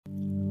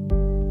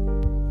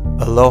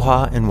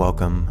Aloha and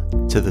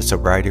welcome to the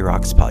Sobriety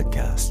Rocks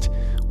podcast,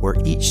 where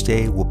each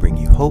day will bring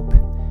you hope,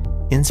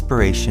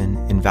 inspiration,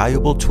 and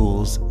valuable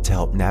tools to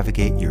help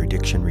navigate your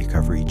addiction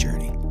recovery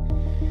journey.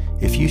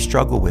 If you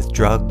struggle with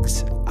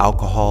drugs,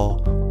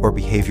 alcohol, or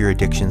behavior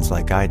addictions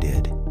like I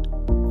did,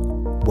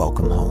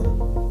 welcome home.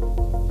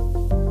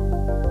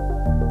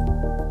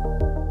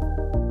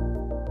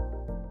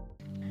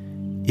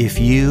 If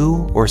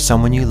you or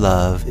someone you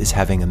love is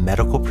having a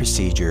medical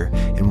procedure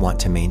and want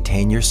to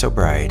maintain your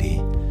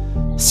sobriety,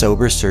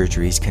 Sober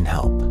Surgeries can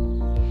help.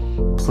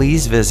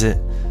 Please visit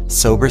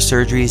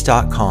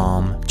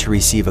sobersurgeries.com to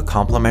receive a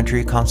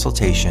complimentary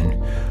consultation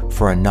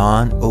for a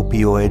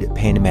non-opioid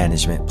pain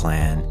management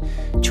plan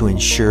to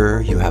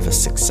ensure you have a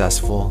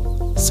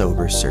successful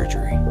sober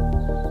surgery.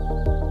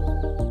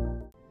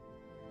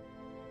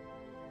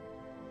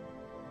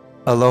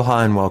 Aloha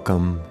and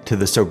welcome to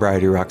the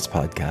Sobriety Rocks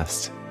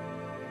podcast.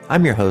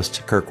 I'm your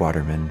host, Kirk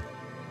Waterman.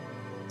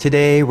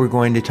 Today we're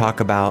going to talk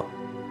about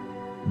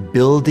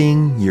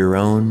building your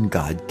own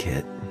God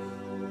kit.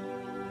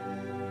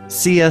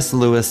 C.S.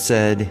 Lewis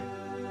said,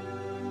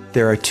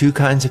 "There are two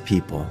kinds of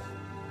people,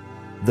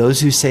 those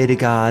who say to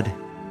God,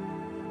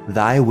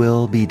 'Thy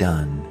will be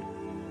done,'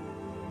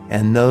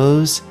 and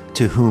those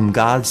to whom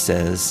God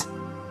says,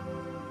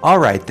 'All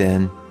right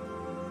then,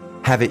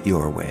 have it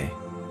your way.'"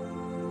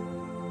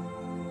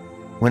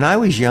 When I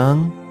was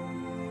young,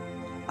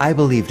 I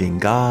believed in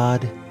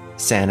God,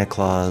 Santa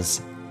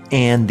Claus,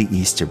 and the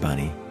Easter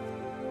Bunny.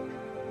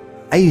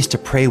 I used to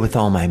pray with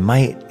all my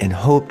might and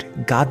hoped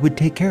God would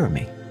take care of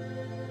me.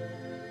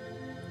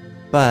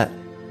 But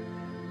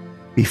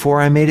before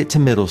I made it to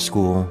middle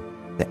school,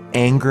 the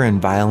anger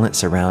and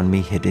violence around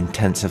me had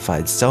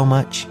intensified so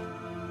much,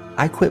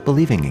 I quit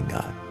believing in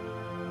God.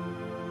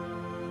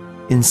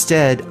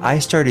 Instead, I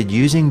started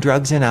using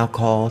drugs and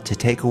alcohol to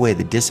take away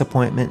the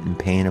disappointment and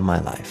pain of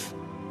my life.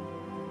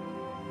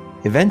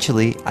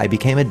 Eventually, I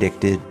became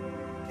addicted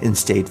and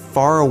stayed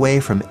far away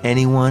from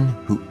anyone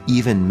who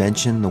even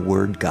mentioned the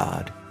word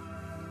God.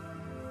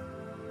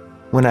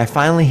 When I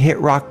finally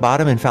hit rock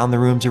bottom and found the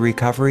rooms of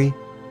recovery,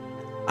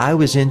 I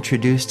was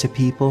introduced to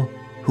people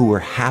who were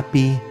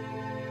happy,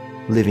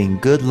 living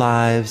good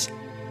lives,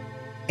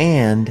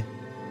 and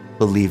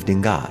believed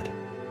in God.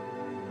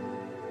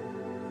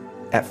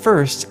 At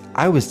first,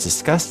 I was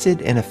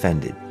disgusted and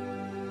offended.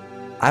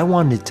 I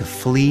wanted to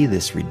flee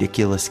this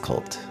ridiculous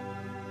cult.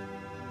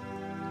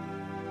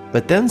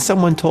 But then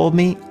someone told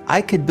me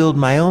I could build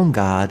my own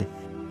God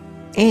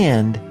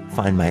and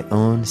find my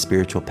own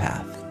spiritual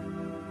path.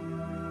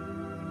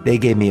 They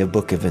gave me a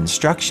book of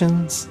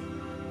instructions,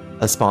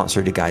 a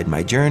sponsor to guide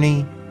my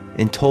journey,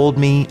 and told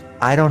me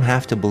I don't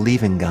have to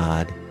believe in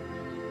God,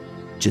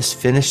 just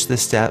finish the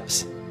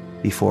steps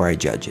before I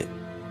judge it.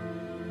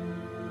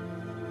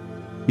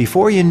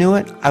 Before you knew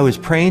it, I was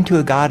praying to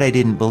a God I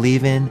didn't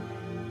believe in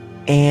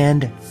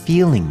and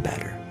feeling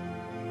better.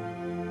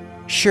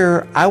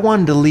 Sure, I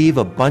wanted to leave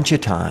a bunch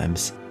of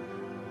times,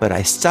 but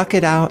I stuck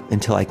it out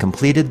until I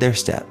completed their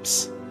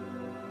steps.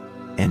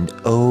 And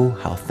oh,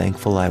 how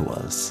thankful I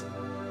was.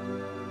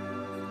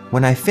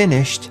 When I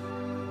finished,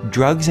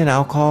 drugs and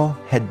alcohol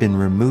had been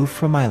removed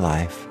from my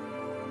life.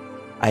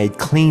 I had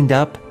cleaned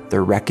up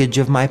the wreckage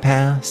of my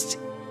past,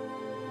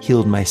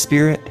 healed my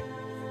spirit,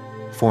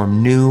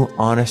 formed new,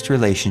 honest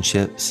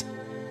relationships,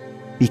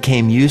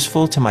 became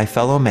useful to my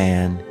fellow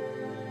man,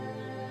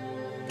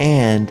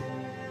 and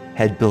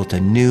had built a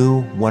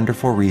new,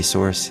 wonderful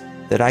resource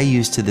that I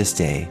use to this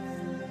day,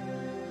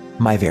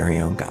 my very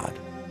own God.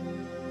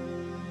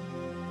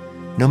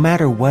 No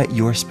matter what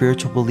your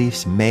spiritual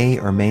beliefs may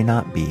or may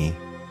not be,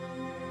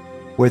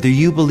 whether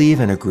you believe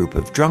in a group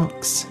of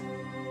drunks,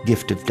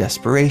 gift of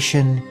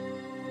desperation,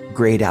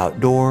 great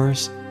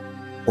outdoors,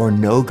 or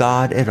no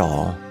God at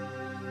all,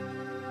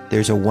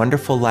 there's a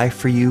wonderful life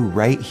for you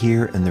right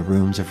here in the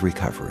rooms of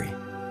recovery.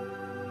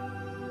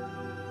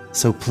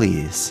 So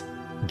please,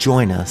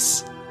 join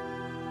us.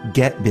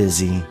 Get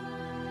busy,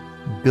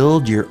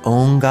 build your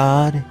own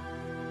God,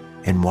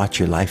 and watch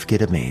your life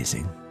get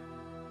amazing.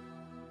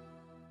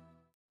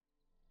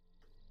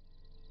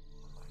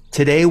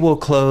 Today we'll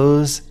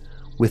close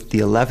with the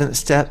 11th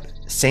step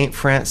St.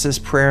 Francis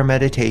prayer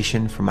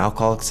meditation from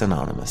Alcoholics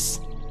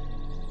Anonymous.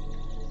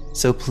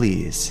 So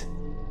please,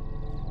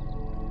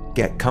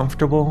 get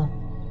comfortable,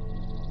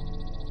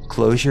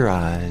 close your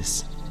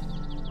eyes,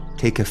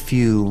 take a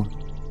few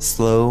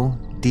slow,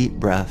 deep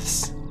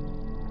breaths,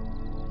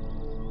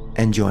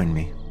 and join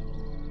me.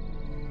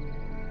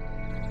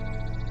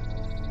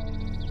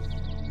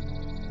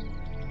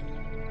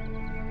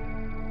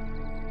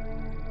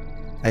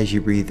 As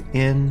you breathe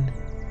in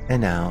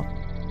and out,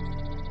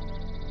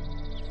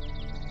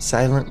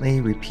 silently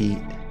repeat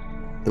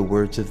the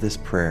words of this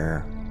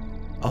prayer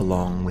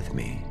along with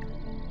me.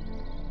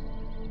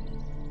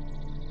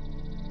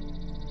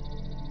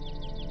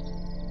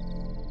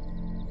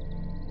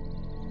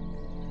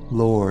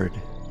 Lord,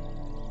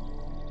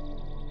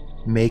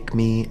 make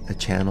me a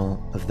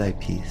channel of thy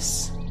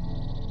peace,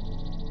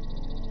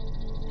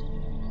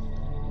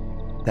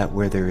 that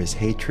where there is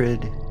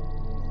hatred,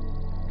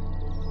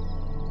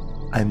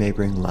 I may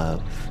bring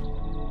love,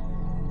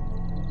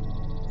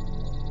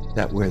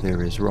 that where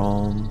there is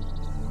wrong,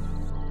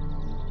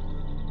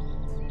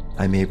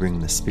 I may bring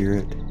the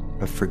spirit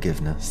of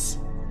forgiveness,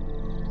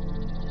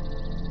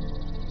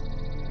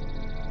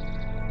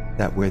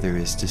 that where there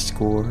is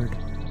discord,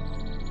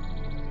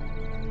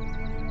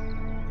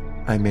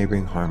 I may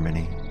bring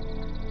harmony,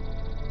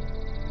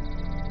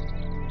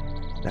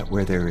 that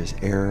where there is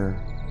error,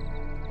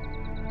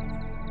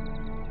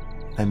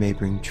 I may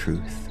bring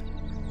truth,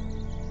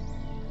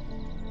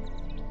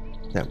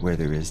 that where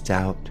there is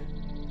doubt,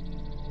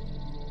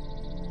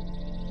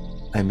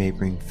 I may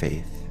bring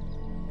faith,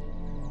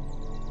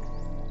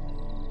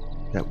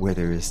 that where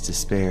there is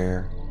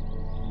despair,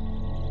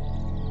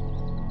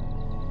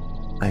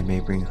 I may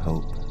bring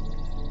hope,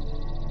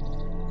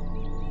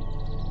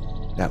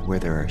 that where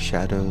there are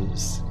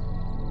shadows,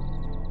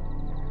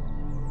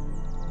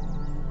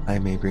 I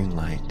may bring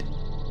light,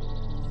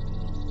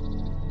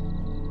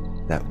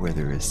 that where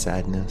there is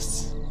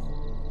sadness,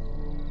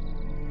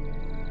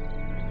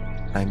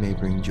 I may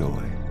bring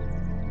joy.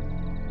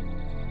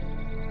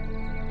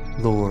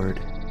 Lord,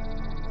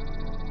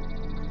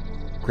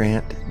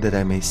 grant that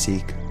I may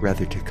seek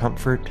rather to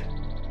comfort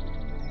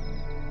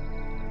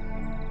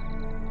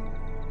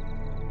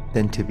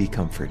than to be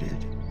comforted,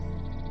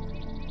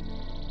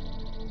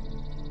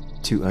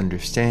 to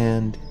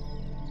understand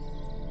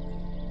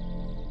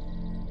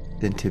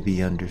than to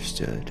be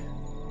understood,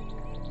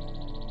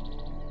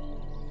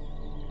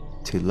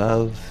 to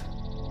love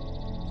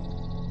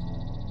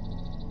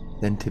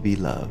than to be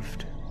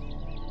loved.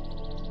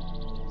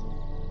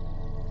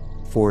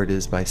 For it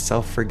is by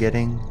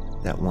self-forgetting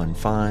that one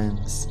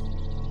finds,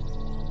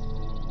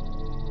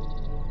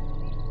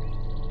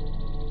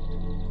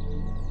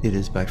 it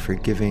is by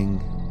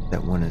forgiving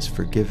that one is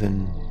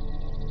forgiven,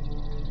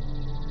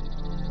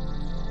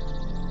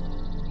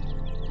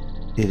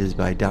 it is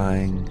by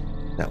dying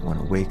that one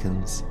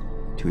awakens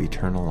to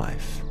eternal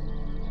life.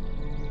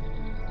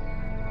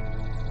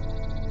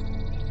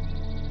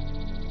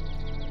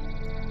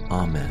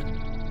 Amen.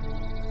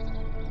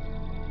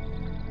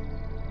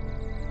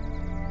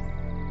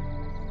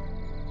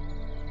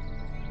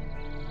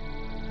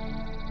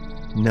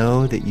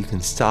 Know that you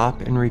can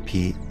stop and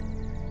repeat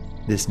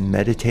this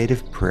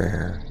meditative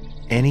prayer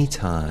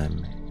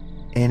anytime,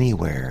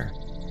 anywhere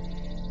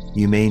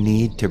you may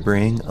need to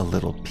bring a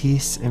little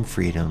peace and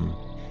freedom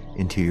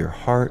into your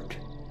heart,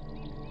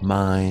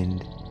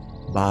 mind,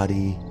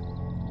 body,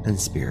 and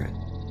spirit.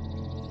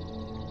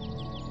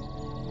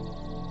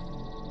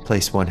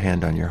 Place one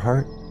hand on your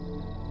heart,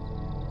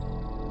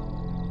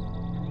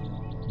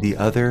 the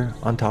other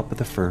on top of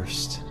the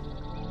first.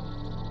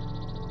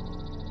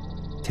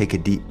 Take a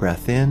deep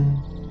breath in,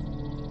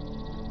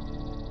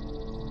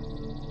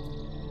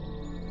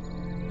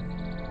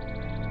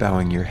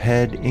 bowing your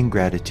head in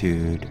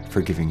gratitude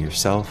for giving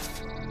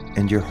yourself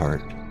and your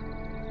heart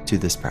to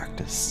this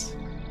practice.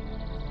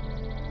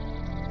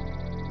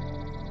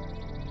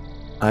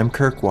 I'm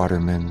Kirk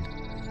Waterman.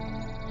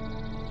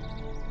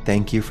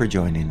 Thank you for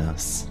joining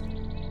us.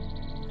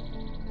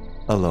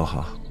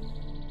 Aloha.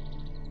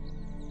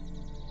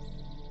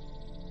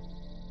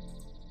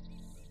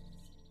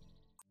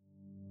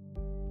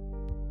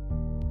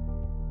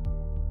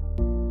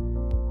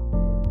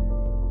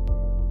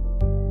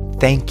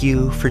 Thank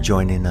you for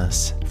joining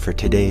us for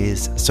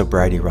today's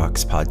Sobriety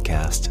Rocks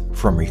podcast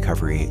from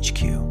Recovery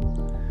HQ.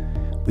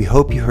 We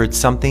hope you heard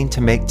something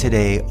to make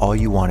today all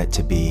you want it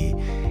to be,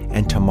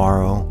 and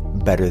tomorrow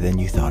better than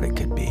you thought it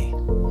could be.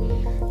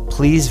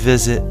 Please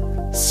visit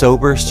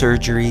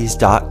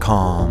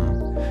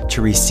sobersurgeries.com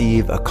to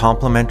receive a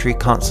complimentary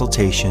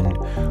consultation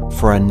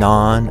for a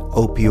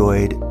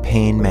non-opioid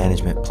pain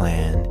management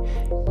plan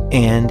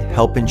and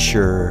help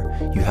ensure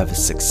you have a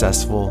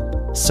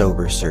successful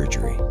sober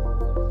surgery.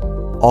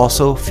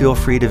 Also, feel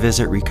free to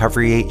visit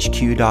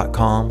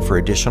recoveryhq.com for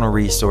additional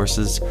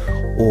resources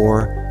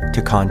or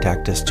to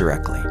contact us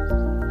directly.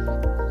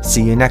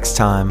 See you next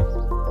time.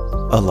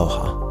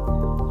 Aloha.